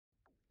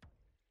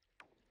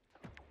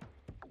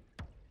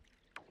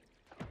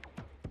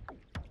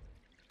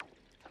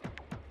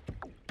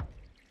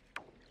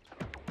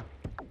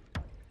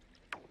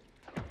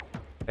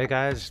Hey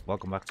guys,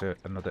 welcome back to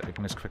another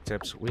Ignis Quick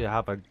Tips. We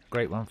have a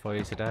great one for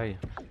you today.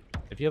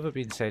 If you've ever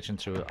been searching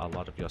through a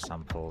lot of your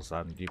samples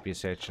and you've been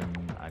searching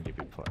and you've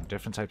been putting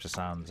different types of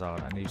sounds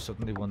on and you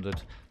suddenly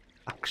wondered,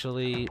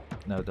 actually,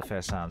 no, the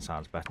first sound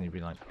sounds better, and you've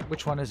been like,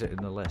 which one is it in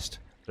the list?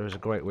 There is a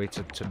great way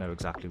to know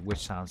exactly which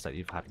sounds that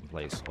you've had in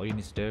place. All you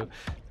need to do,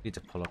 you need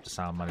to pull up the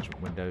sound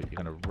management window.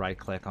 You're going to right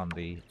click on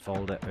the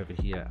folder over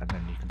here and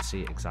then you can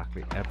see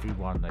exactly every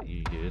one that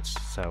you used.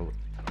 So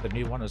the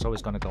new one is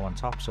always going to go on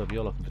top, so if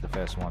you're looking for the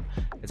first one,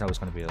 it's always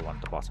going to be the one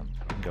at the bottom.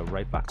 You can go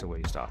right back to where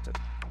you started.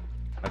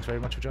 Thanks very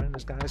much for joining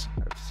us, guys.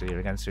 I hope to see you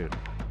again soon.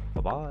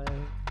 Bye bye.